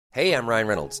Hey, I'm Ryan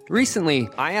Reynolds. Recently,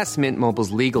 I asked Mint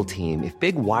Mobile's legal team if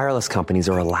big wireless companies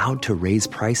are allowed to raise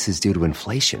prices due to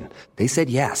inflation. They said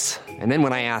yes. And then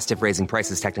when I asked if raising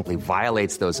prices technically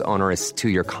violates those onerous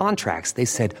two-year contracts, they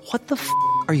said, "What the f***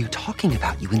 are you talking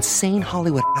about, you insane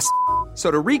Hollywood ass?" So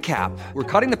to recap, we're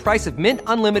cutting the price of Mint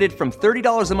Unlimited from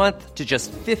 $30 a month to just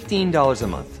 $15 a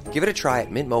month. Give it a try at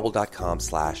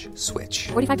mintmobile.com/switch.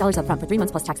 $45 up front for 3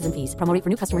 months plus taxes and fees. Promo rate for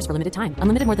new customers for limited time.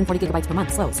 Unlimited more than 40 gigabytes per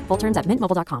month. Slows full terms at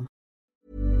mintmobile.com.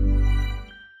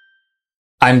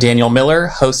 I'm Daniel Miller,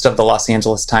 host of the Los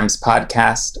Angeles Times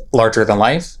podcast, Larger Than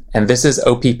Life, and this is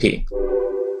OPP.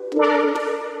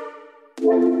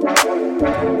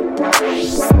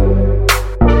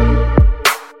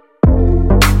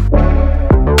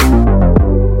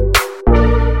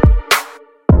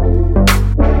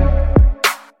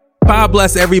 God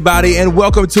bless everybody, and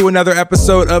welcome to another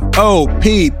episode of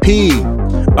OPP,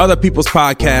 Other People's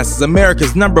Podcasts, is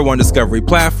America's #1 discovery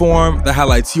platform that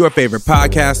highlights your favorite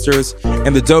podcasters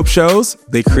and the dope shows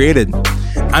they created.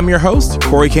 I'm your host,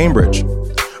 Corey Cambridge.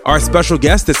 Our special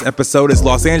guest this episode is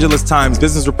Los Angeles Times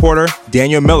business reporter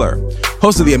Daniel Miller,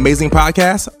 host of the amazing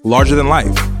podcast, Larger Than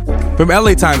Life. From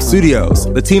LA Times Studios,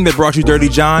 the team that brought you Dirty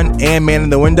John and Man in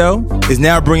the Window is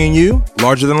now bringing you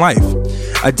Larger Than Life,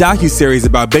 a docuseries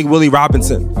about Big Willie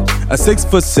Robinson, a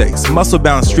 6'6",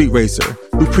 muscle-bound street racer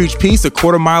who preached peace a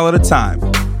quarter mile at a time.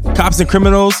 Cops and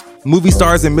criminals, movie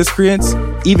stars and miscreants,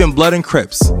 even blood and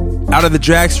Crips. Out of the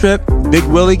drag strip, Big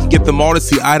Willie can get them all to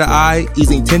see eye to eye,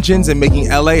 easing tensions and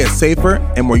making LA a safer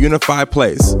and more unified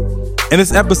place. In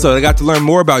this episode, I got to learn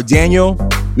more about Daniel.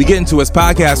 We get into his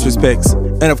podcaster's picks,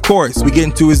 and of course, we get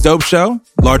into his dope show,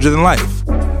 Larger Than Life.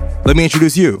 Let me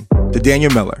introduce you to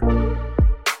Daniel Miller.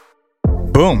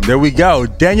 Boom, there we go.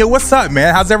 Daniel, what's up,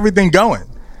 man? How's everything going?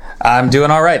 I'm doing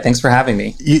all right. Thanks for having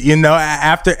me. You know,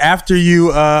 after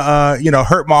you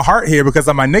hurt my heart here because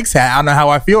of my Knicks hat, I don't know how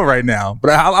I feel right now,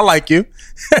 but I like you.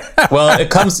 Well,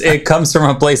 it comes from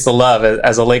a place of love.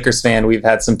 As a Lakers fan, we've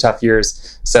had some tough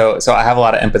years, so I have a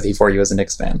lot of empathy for you as a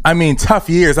Knicks fan. I mean, tough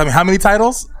years. I mean, how many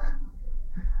titles?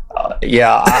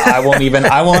 I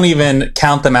won't even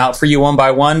count them out for you one by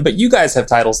one. But you guys have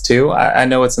titles too. I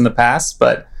know it's in the past,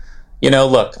 but. You know,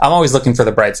 look, I'm always looking for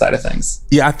the bright side of things.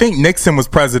 Yeah, I think Nixon was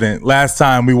president last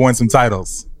time we won some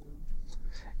titles.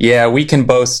 Yeah, we can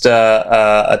boast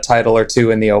a title or two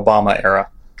in the Obama era.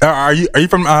 Are you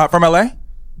from LA?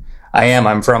 I am.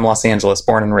 I'm from Los Angeles,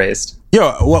 born and raised.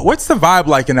 Yo, what's the vibe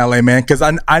like in LA, man? Because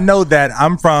I know that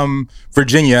I'm from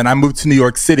Virginia and I moved to New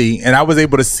York City, and I was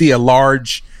able to see a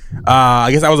large.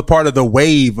 I guess I was a part of the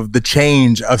wave of the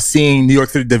change of seeing New York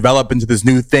City develop into this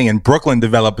new thing and Brooklyn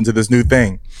develop into this new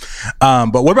thing.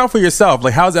 But what about for yourself?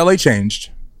 Like, how's LA changed?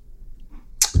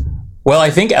 Well, I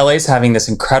think LA's having this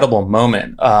incredible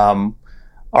moment.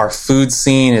 Our food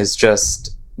scene is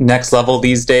just next level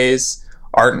these days.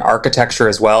 Art and architecture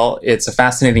as well. It's a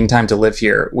fascinating time to live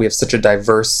here. We have such a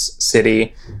diverse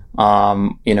city.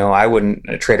 I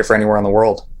wouldn't trade it for anywhere in the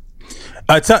world.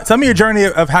 Tell me your journey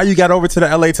of how you got over to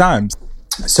the LA Times.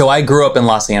 So I grew up in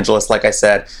Los Angeles, like I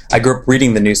said. I grew up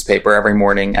reading the newspaper every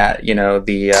morning at,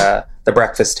 the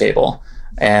breakfast table.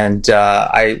 And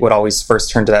I would always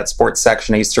first turn to that sports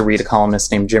section. I used to read a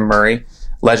columnist named Jim Murray,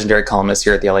 legendary columnist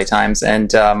here at the LA Times. And,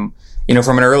 from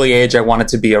an early age, I wanted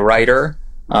to be a writer.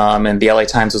 And the LA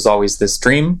Times was always this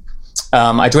dream.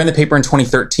 I joined the paper in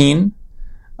 2013,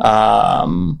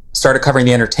 started covering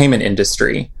the entertainment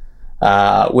industry.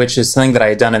 Which is something that I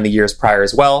had done in the years prior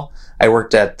as well. I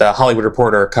worked at the Hollywood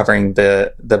Reporter covering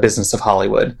the business of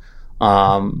Hollywood.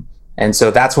 And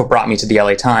so that's what brought me to the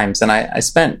LA Times. And I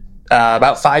spent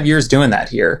about 5 years doing that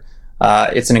here.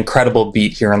 It's an incredible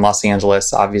beat here in Los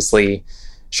Angeles. Obviously,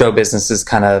 show business is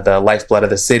kind of the lifeblood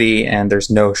of the city, and there's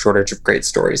no shortage of great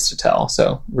stories to tell.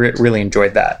 So really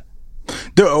enjoyed that.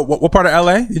 What part of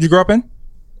LA did you grow up in?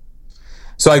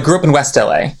 So I grew up in West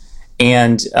LA.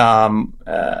 And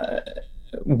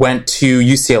went to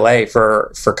UCLA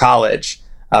for college,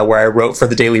 where I wrote for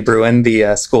the Daily Bruin,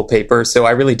 the school paper. So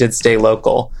I really did stay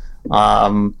local.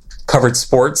 Covered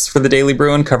sports for the Daily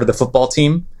Bruin, covered the football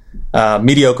team,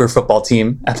 mediocre football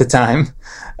team at the time.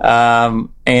 I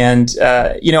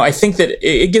think that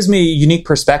it gives me a unique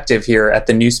perspective here at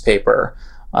the newspaper,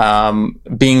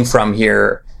 being from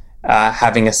here,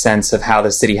 having a sense of how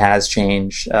the city has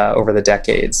changed over the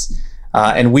decades.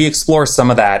 And we explore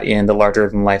some of that in the Larger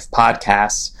Than Life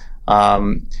podcast.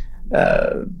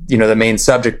 The main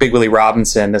subject, Big Willie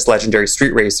Robinson, this legendary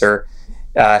street racer,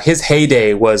 his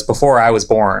heyday was before I was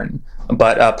born.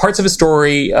 But parts of his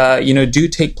story, do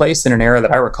take place in an era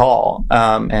that I recall.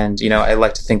 And I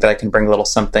like to think that I can bring a little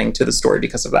something to the story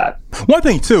because of that. One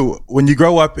thing, too, when you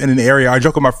grow up in an area, I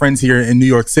joke with my friends here in New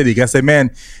York City, I say,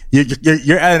 man,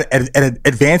 you're at an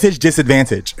advantage,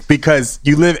 disadvantage, because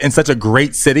you live in such a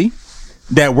great city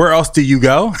that where else do you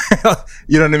go?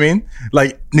 You know what I mean?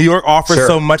 Like, New York offers Sure.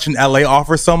 so much and LA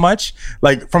offers so much.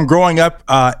 Like, from growing up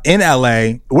in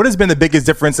LA, what has been the biggest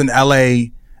difference in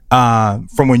LA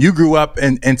from when you grew up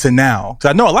and to now?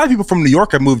 Because I know a lot of people from New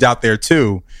York have moved out there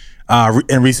too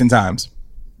in recent times.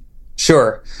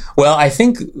 Sure. Well, I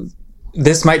think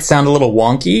this might sound a little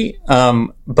wonky,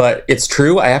 but it's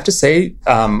true. I have to say,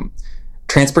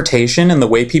 transportation and the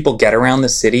way people get around the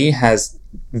city has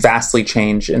vastly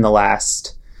changed in the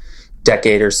last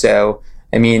decade or so.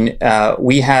 I mean,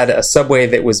 we had a subway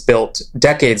that was built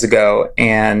decades ago,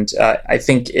 and I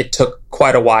think it took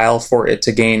quite a while for it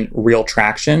to gain real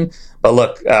traction. But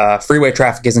look, freeway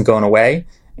traffic isn't going away,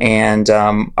 and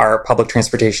our public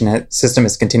transportation system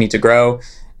has continued to grow.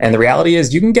 And the reality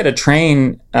is, you can get a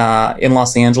train in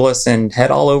Los Angeles and head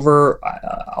all over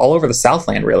the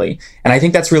Southland, really. And I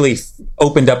think that's really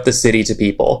opened up the city to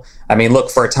people. I mean, look,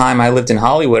 for a time I lived in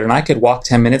Hollywood, and I could walk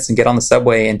 10 minutes and get on the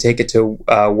subway and take it to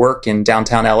work in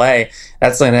downtown LA.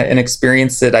 That's an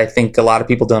experience that I think a lot of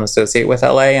people don't associate with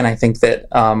LA. And I think that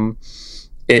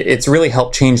it's really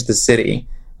helped change the city.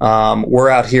 We're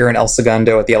out here in El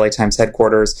Segundo at the LA Times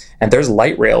headquarters, and there's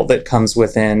light rail that comes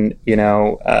within,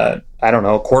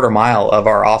 a quarter mile of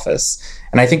our office.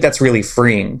 And I think that's really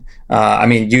freeing. I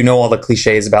mean, all the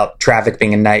cliches about traffic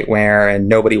being a nightmare and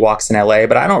nobody walks in LA,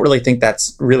 but I don't really think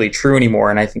that's really true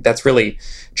anymore. And I think that's really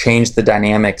changed the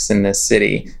dynamics in this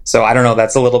city. So I don't know,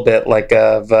 that's a little bit like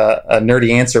a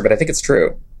nerdy answer, but I think it's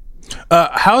true.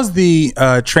 How's the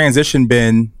transition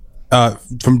been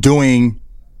from doing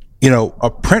a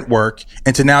print work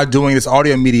into now doing this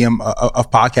audio medium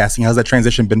of podcasting? How's that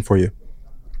transition been for you?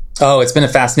 Oh, it's been a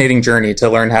fascinating journey to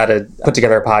learn how to put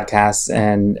together a podcast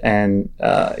and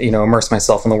immerse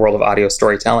myself in the world of audio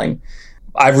storytelling.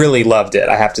 I've really loved it,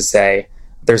 I have to say.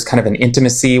 There's kind of an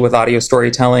intimacy with audio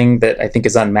storytelling that I think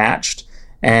is unmatched,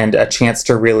 and a chance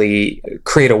to really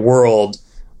create a world,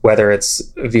 whether it's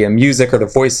via music or the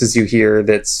voices you hear,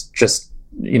 that's just,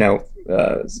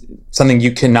 something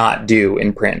you cannot do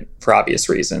in print for obvious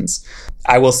reasons.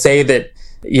 I will say that,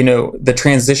 the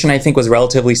transition, I think, was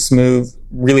relatively smooth,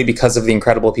 really because of the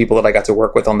incredible people that I got to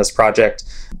work with on this project.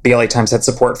 The LA Times had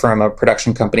support from a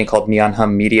production company called Neon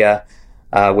Hum Media,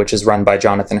 which is run by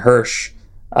Jonathan Hirsch.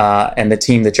 And the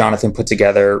team that Jonathan put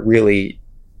together really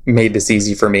made this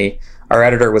easy for me. Our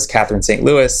editor was Catherine St.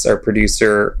 Louis. Our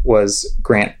producer was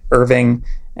Grant Irving.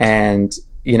 And,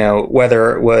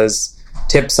 whether it was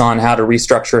tips on how to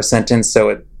restructure a sentence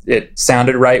so it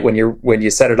sounded right when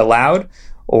you said it aloud,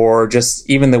 or just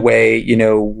even the way,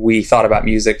 we thought about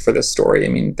music for this story. I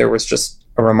mean, there was just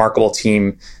a remarkable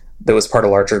team that was part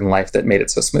of Larger Than Life that made it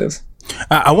so smooth.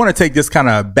 I want to take this kind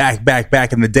of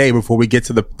back in the day before we get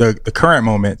to the current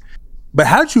moment. But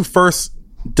how did you first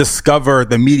discover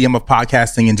the medium of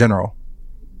podcasting in general?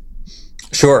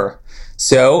 Sure.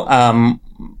 So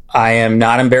I am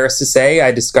not embarrassed to say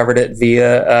I discovered it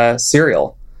via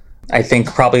Serial. I think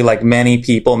probably like many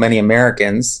people, many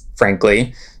Americans,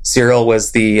 frankly, Serial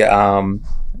was the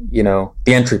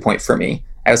entry point for me.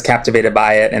 I was captivated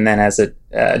by it, and then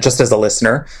just as a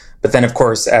listener, but then of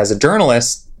course as a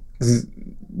journalist,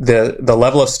 the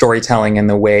level of storytelling and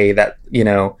the way that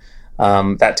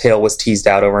that tale was teased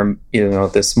out over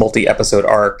this multi-episode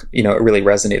arc, it really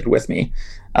resonated with me.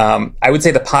 I would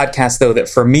say the podcast, though, that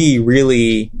for me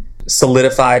really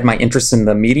solidified my interest in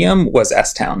the medium was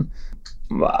S-Town.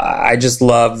 I just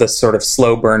love the sort of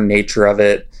slow burn nature of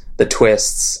it, the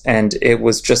twists, and it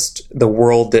was just the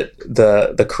world that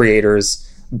the creators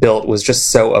built was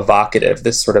just so evocative,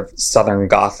 this sort of Southern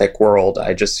Gothic world.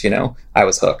 I just, I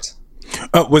was hooked.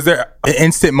 Was there an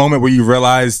instant moment where you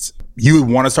realized you would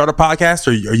want to start a podcast,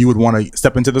 or you would want to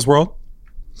step into this world?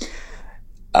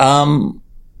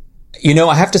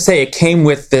 I have to say it came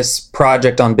with this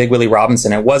project on Big Willie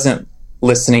Robinson. It wasn't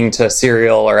listening to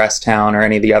Serial or S-Town or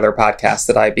any of the other podcasts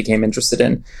that I became interested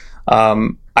in.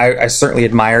 I certainly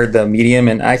admired the medium,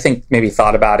 and I think maybe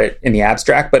thought about it in the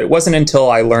abstract, but it wasn't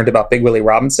until I learned about Big Willie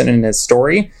Robinson and his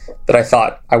story that I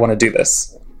thought, I want to do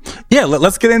this. Yeah,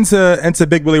 let's get into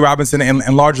Big Willie Robinson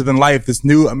and Larger Than Life, this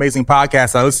new amazing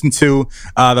podcast. I listened to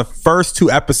the first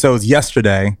 2 episodes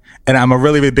yesterday, and I'm a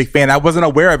really, really big fan. I wasn't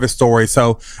aware of his story,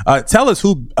 so tell us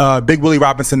who Big Willie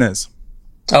Robinson is.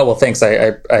 Oh, well, thanks.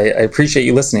 I appreciate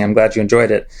you listening. I'm glad you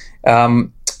enjoyed it.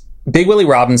 Big Willie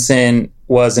Robinson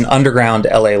was an underground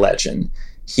LA legend.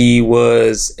 He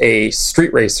was a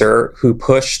street racer who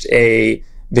pushed a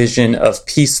vision of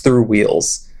peace through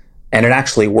wheels, and it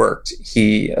actually worked.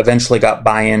 He eventually got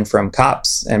buy-in from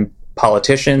cops and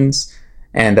politicians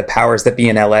and the powers that be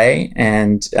in LA,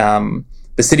 and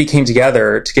the city came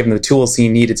together to give him the tools he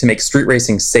needed to make street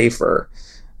racing safer.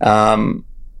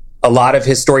 A lot of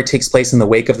his story takes place in the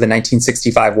wake of the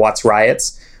 1965 Watts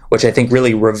riots, which I think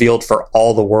really revealed for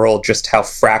all the world just how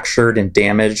fractured and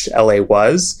damaged LA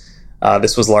was.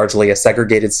 This was largely a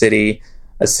segregated city,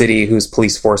 a city whose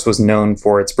police force was known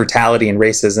for its brutality and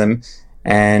racism.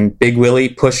 And Big Willie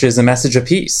pushes a message of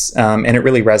peace, and it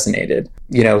really resonated.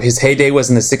 You know, his heyday was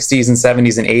in the 60s and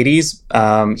 70s and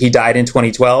 80s. He died in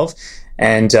 2012,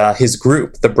 and his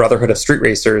group, the Brotherhood of Street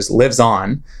Racers, lives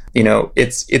on. You know,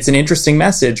 it's an interesting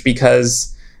message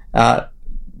because I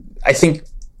think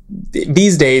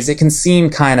these days it can seem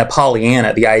kind of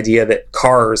Pollyanna, the idea that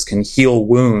cars can heal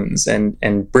wounds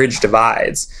and bridge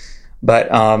divides.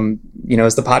 But, you know,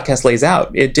 as the podcast lays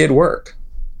out, it did work.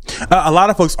 A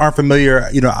lot of folks aren't familiar,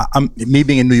 you know, me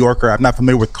being a New Yorker, I'm not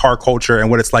familiar with car culture and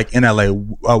what it's like in LA.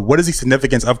 What is the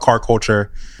significance of car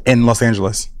culture in Los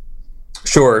Angeles?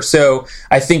 Sure. So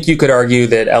I think you could argue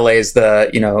that LA is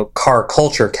the, you know, car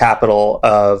culture capital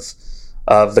of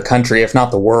the country, if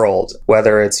not the world,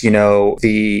 whether it's, you know,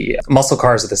 the muscle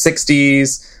cars of the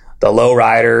 60s, the low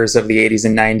riders of the 80s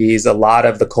and 90s, a lot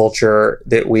of the culture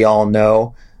that we all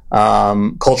know,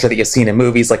 culture that you've seen in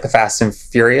movies like The Fast and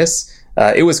Furious.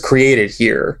 It was created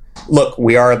here. Look,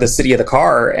 we are the city of the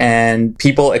car, and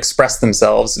people express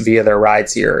themselves via their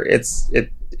rides here. It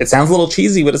sounds a little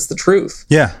cheesy, but it's the truth.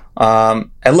 Yeah.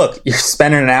 And look, you're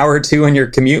spending an hour or two in your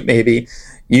commute, maybe.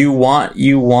 You want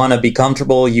to be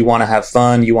comfortable. You want to have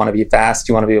fun. You want to be fast.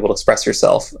 You want to be able to express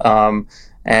yourself.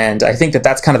 And I think that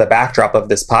that's kind of the backdrop of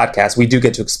this podcast. We do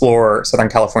get to explore Southern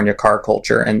California car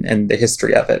culture and the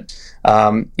history of it.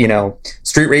 You know,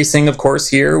 street racing, of course,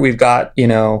 here we've got, you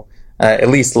know, at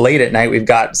least late at night, we've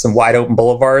got some wide open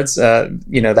boulevards.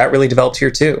 You know, that really developed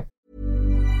here too.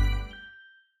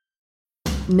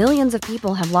 Millions of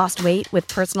people have lost weight with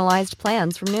personalized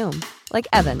plans from Noom. Like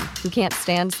Evan, who can't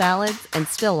stand salads and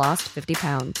still lost 50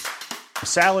 pounds.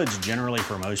 Salads generally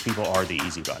for most people are the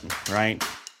easy button, right?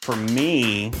 For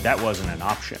me, that wasn't an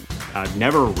option. I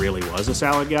never really was a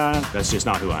salad guy. That's just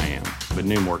not who I am. But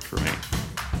Noom worked for me.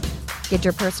 Get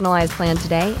your personalized plan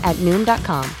today at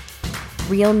Noom.com.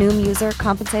 Real Noom user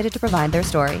compensated to provide their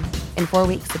story. In 4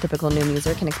 weeks, the typical Noom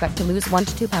user can expect to lose 1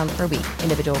 to 2 pounds per week.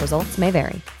 Individual results may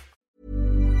vary.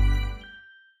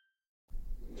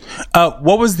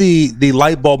 What was the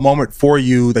light bulb moment for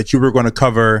you that you were going to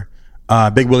cover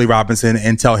Big Willie Robinson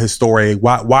and tell his story?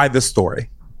 Why this story?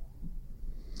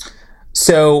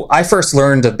 So I first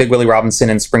learned of Big Willie Robinson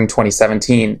in spring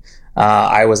 2017.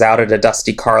 I was out at a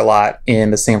dusty car lot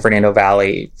in the San Fernando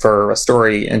Valley for a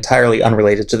story entirely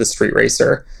unrelated to the street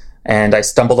racer. And I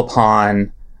stumbled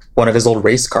upon one of his old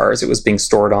race cars. It was being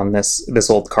stored on this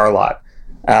old car lot.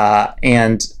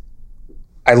 And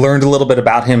I learned a little bit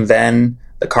about him then.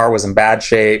 The car was in bad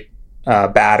shape,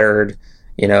 battered,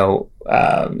 you know,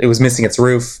 it was missing its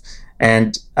roof.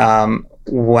 And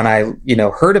when I, you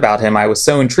know, heard about him, I was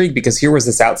so intrigued because here was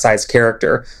this outsized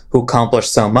character who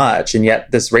accomplished so much. And yet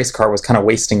this race car was kind of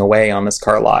wasting away on this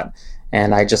car lot.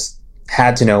 And I just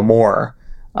had to know more.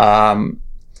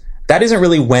 That isn't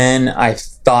really when I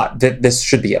thought that this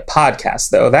should be a podcast,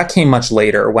 though. That came much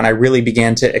later when I really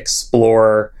began to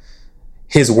explore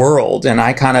his world, and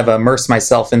I kind of immersed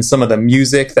myself in some of the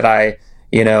music that I,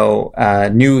 you know,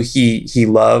 knew he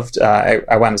loved.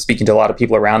 I wound up speaking to a lot of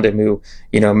people around him who,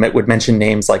 you know, would mention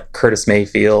names like Curtis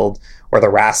Mayfield or the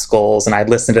Rascals, and I'd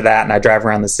listen to that and I'd drive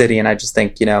around the city and I just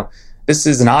think, you know, this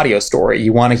is an audio story.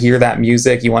 You want to hear that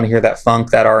music, you want to hear that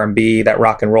funk, that R&B, that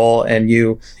rock and roll, and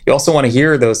you also want to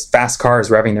hear those fast cars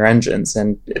revving their engines,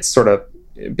 and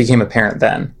it became apparent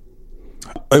then.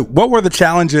 What were the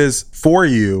challenges for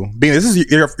you? This is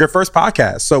your first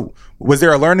podcast. So was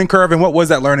there a learning curve, and what was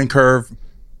that learning curve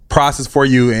process for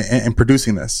you in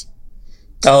producing this?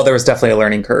 Oh, there was definitely a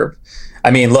learning curve.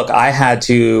 I mean, look, I had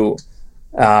to,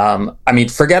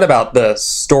 forget about the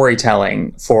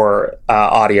storytelling for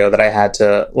audio that I had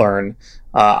to learn.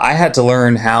 I had to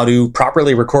learn how to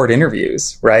properly record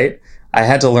interviews, right? I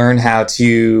had to learn how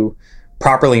to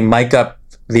properly mic up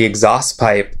the exhaust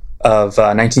pipe of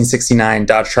 1969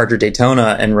 Dodge Charger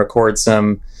Daytona and record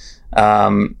some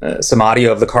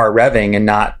audio of the car revving and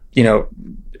not, you know,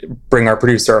 bring our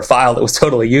producer a file that was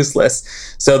totally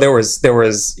useless. So there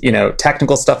was, you know,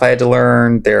 technical stuff I had to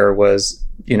learn. There was,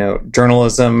 you know,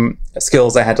 journalism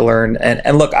skills I had to learn.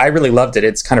 And look, I really loved it.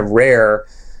 It's kind of rare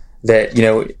that, you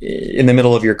know, in the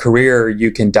middle of your career,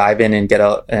 you can dive in and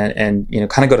and you know,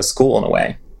 kind of go to school in a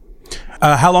way.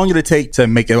 How long did it take to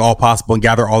make it all possible and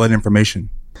gather all that information?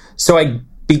 So I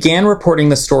began reporting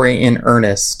the story in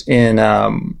earnest in,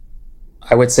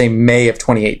 I would say, May of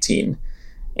 2018.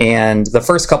 And the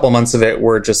first couple months of it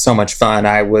were just so much fun.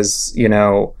 I was, you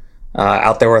know,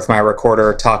 out there with my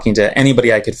recorder talking to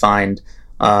anybody I could find,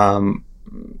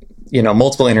 you know,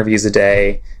 multiple interviews a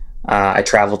day. I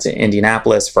traveled to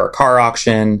Indianapolis for a car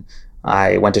auction.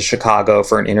 I went to Chicago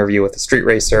for an interview with a street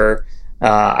racer.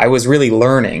 I was really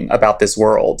learning about this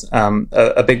world.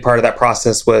 A big part of that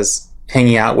process was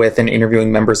hanging out with and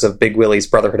interviewing members of Big Willie's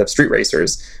Brotherhood of Street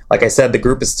Racers. Like I said, the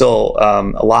group is still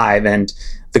alive, and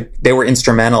they were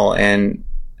instrumental in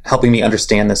helping me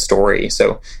understand the story.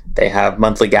 So they have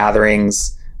monthly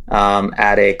gatherings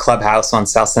at a clubhouse on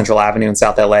South Central Avenue in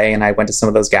South LA, and I went to some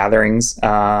of those gatherings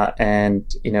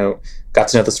and, you know, got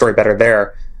to know the story better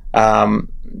there.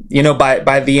 You know,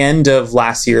 by the end of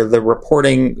last year, the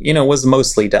reporting, you know, was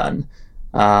mostly done.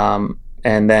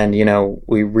 And then, you know,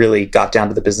 we really got down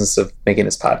to the business of making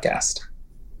this podcast.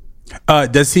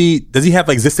 Does he have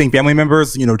existing family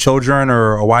members, you know, children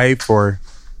or a wife or?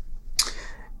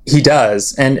 He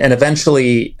does. And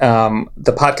eventually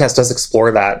the podcast does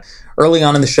explore that. Early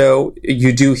on in the show,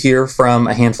 you do hear from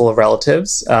a handful of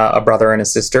relatives, a brother and a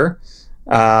sister.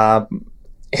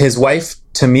 His wife,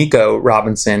 Tamiko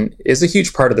Robinson, is a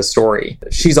huge part of the story.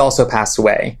 She's also passed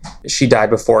away. She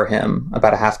died before him,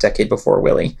 about a half decade before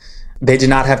Willie. They did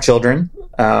not have children.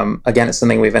 Again, it's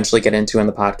something we eventually get into in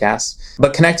the podcast.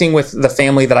 But connecting with the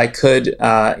family that I could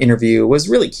interview was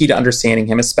really key to understanding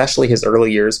him, especially his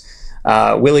early years.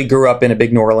 Willie grew up in a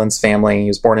big New Orleans family. He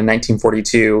was born in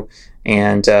 1942.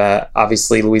 And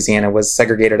obviously, Louisiana was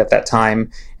segregated at that time.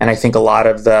 And I think a lot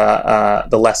of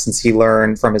the lessons he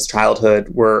learned from his childhood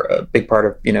were a big part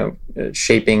of, you know,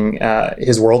 shaping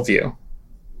his worldview.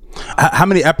 How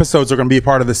many episodes are going to be a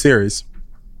part of the series?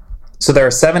 So there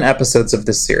are 7 episodes of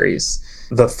this series.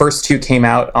 The first 2 came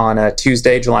out on a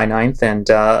Tuesday, July 9th, and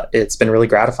it's been really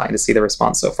gratifying to see the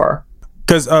response so far.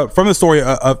 Because from the story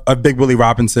of Big Willie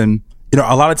Robinson, you know,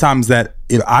 a lot of times that,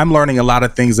 you know, I'm learning a lot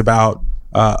of things about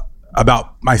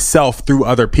myself through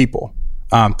other people,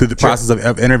 through the process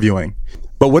of interviewing.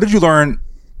 But what did you learn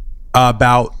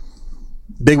about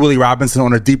Big Willie Robinson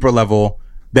on a deeper level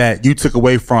that you took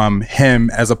away from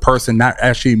him as a person, not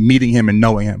actually meeting him and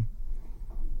knowing him?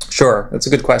 Sure, that's a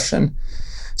good question.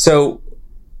 So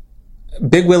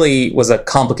Big Willie was a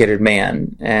complicated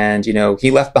man, and, you know, he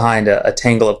left behind a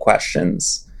tangle of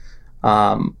questions.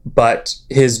 But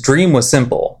his dream was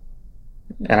simple.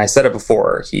 And I said it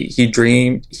before, he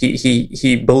dreamed,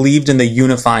 he believed in the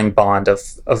unifying bond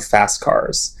of fast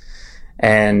cars.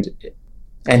 And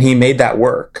he made that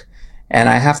work. And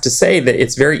I have to say that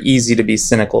it's very easy to be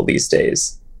cynical these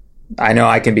days. I know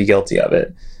I can be guilty of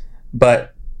it.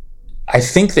 But I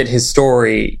think that his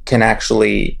story can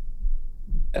actually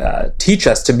teach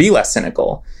us to be less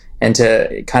cynical and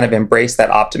to kind of embrace that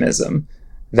optimism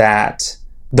that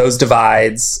those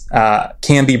divides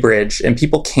can be bridged and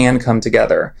people can come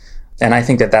together. And I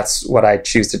think that that's what I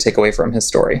choose to take away from his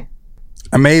story.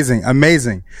 Amazing.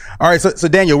 Amazing. All right. So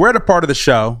Daniel, we're at a part of the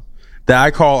show that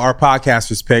I call our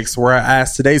podcasters picks, where I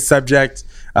ask today's subject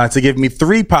to give me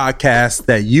 3 podcasts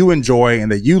that you enjoy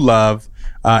and that you love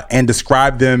and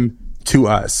describe them to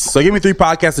us. So give me 3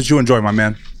 podcasts that you enjoy, my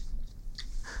man.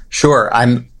 Sure.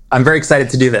 I'm very excited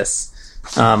to do this.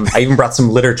 I even brought some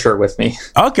literature with me.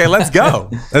 Okay, let's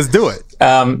go. Let's do it.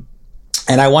 And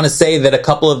I want to say that a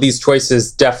couple of these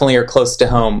choices definitely are close to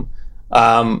home.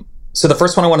 So the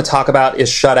first one I want to talk about is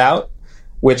Shut Out,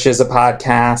 which is a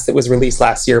podcast that was released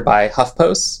last year by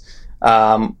HuffPost.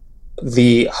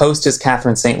 The host is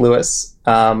Catherine St. Louis.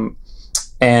 And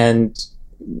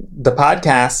the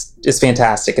podcast is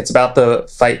fantastic. It's about the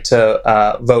fight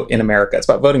to vote in America. It's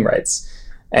about voting rights.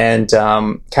 And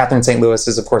Catherine St. Louis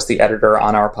is, of course, the editor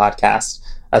on our podcast.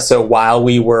 So while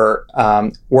we were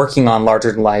working on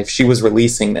Larger Than Life, she was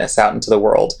releasing this out into the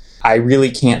world. I really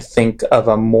can't think of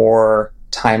a more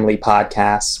timely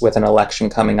podcast with an election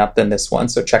coming up than this one.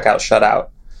 So check out Shut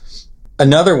Out.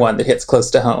 Another one that hits close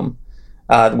to home,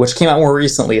 which came out more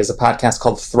recently, is a podcast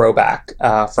called Throwback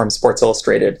from Sports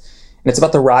Illustrated. And it's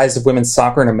about the rise of women's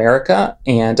soccer in America.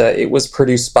 And it was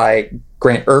produced by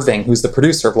Grant Irving, who's the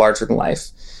producer of Larger Than Life.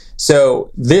 So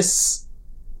this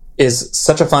is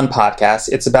such a fun podcast.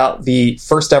 It's about the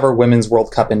first ever Women's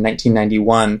World Cup in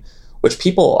 1991, which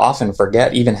people often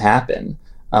forget even happened.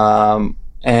 And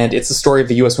it's the story of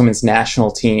the U.S. women's national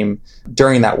team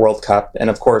during that World Cup. And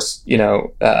of course, you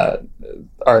know,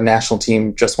 our national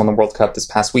team just won the World Cup this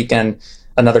past weekend.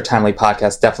 Another timely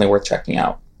podcast, definitely worth checking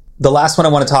out. The last one I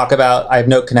want to talk about, I have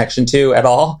no connection to at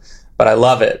all, but I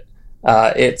love it.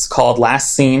 It's called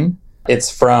Last Scene. It's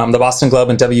from the Boston Globe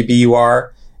and WBUR,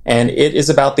 and it is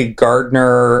about the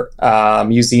Gardner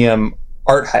Museum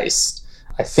art heist.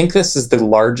 I think this is the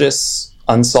largest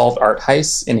unsolved art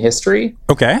heist in history.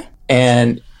 Okay.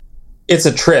 And it's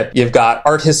a trip. You've got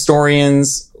art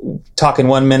historians talking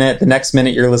 1 minute, the next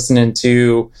minute you're listening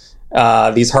to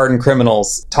these hardened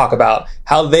criminals talk about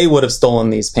how they would have stolen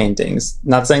these paintings.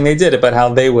 Not saying they did it, but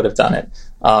how they would have done it.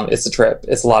 It's a trip.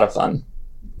 It's a lot of fun.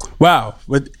 Wow.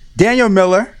 With Daniel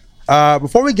Miller,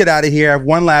 before we get out of here, I have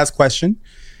one last question.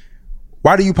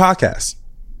 Why do you podcast?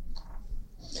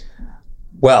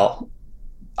 Well,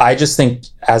 I just think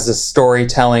as a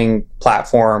storytelling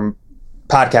platform,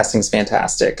 podcasting is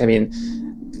fantastic. I mean,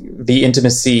 the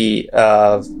intimacy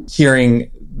of hearing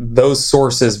those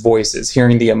sources' voices,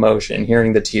 hearing the emotion,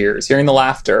 hearing the tears, hearing the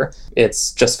laughter,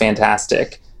 it's just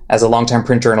fantastic. As a longtime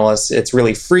print journalist, it's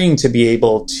really freeing to be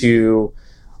able to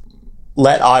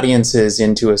let audiences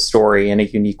into a story in a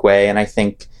unique way. And I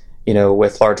think,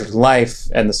 with Larger Than Life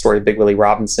and the story of Big Willie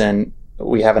Robinson,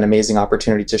 we have an amazing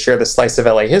opportunity to share this slice of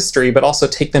LA history, but also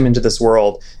take them into this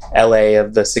world, LA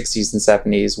of the 60s and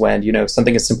 70s, when,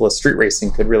 something as simple as street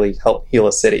racing could really help heal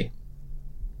a city.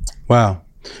 Wow.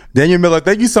 Daniel Miller,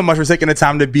 thank you so much for taking the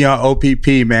time to be on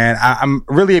OPP, man. I'm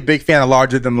really a big fan of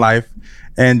Larger Than Life,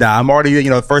 and I'm already,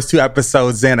 the first 2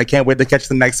 episodes in. I can't wait to catch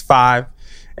the next 5.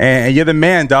 And you're the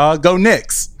man, dog. Go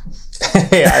Knicks.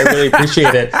 Hey, I really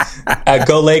appreciate it.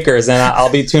 Go Lakers, and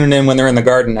I'll be tuning in when they're in the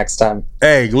Garden next time.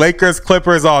 Hey, Lakers,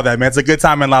 Clippers, all that, man. It's a good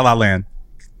time in La La Land.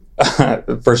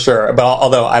 For sure. But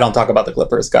although I don't talk about the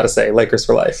Clippers, got to say, Lakers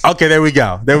for life. Okay, there we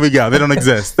go. They don't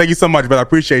exist. Thank you so much, but I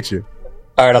appreciate you.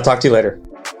 All right, I'll talk to you later.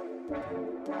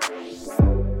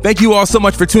 Thank you all so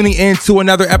much for tuning in to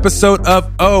another episode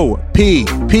of OPP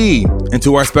and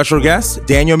to our special guest,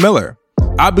 Daniel Miller.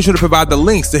 I'll be sure to provide the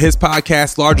links to his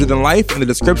podcast, Larger Than Life, in the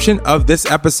description of this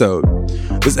episode.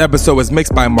 This episode was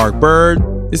mixed by Mark Bird.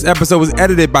 This episode was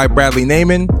edited by Bradley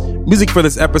Naiman. Music for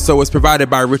this episode was provided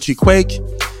by Richie Quake.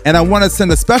 And I want to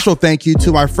send a special thank you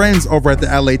to my friends over at the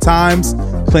LA Times,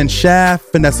 Clint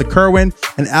Schaff, Vanessa Kerwin,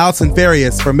 and Allison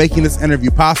Farias for making this interview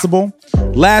possible.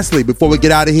 Lastly, before we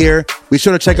get out of here, be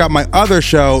sure to check out my other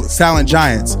show, Silent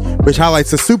Giants, which highlights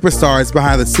the superstars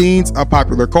behind the scenes of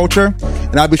popular culture.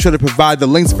 And I'll be sure to provide the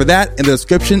links for that in the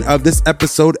description of this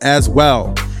episode as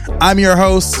well. I'm your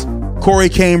host, Corey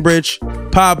Cambridge.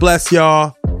 God bless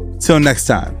y'all. Till next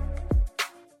time.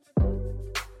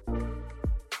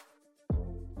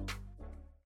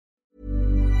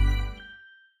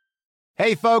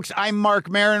 Hey, folks, I'm Mark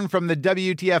Maron from the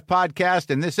WTF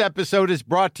Podcast, and this episode is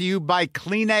brought to you by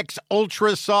Kleenex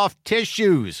Ultra Soft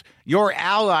Tissues, your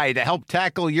ally to help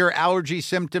tackle your allergy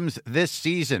symptoms this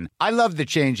season. I love the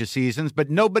change of seasons,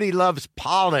 but nobody loves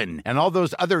pollen and all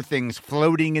those other things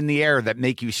floating in the air that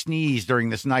make you sneeze during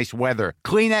this nice weather.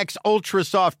 Kleenex Ultra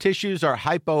Soft Tissues are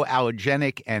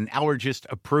hypoallergenic and allergist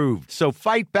approved, so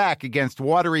fight back against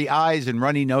watery eyes and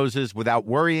runny noses without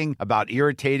worrying about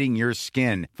irritating your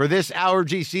skin. For this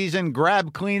allergy season,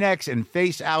 grab Kleenex and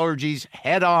face allergies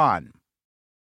head on.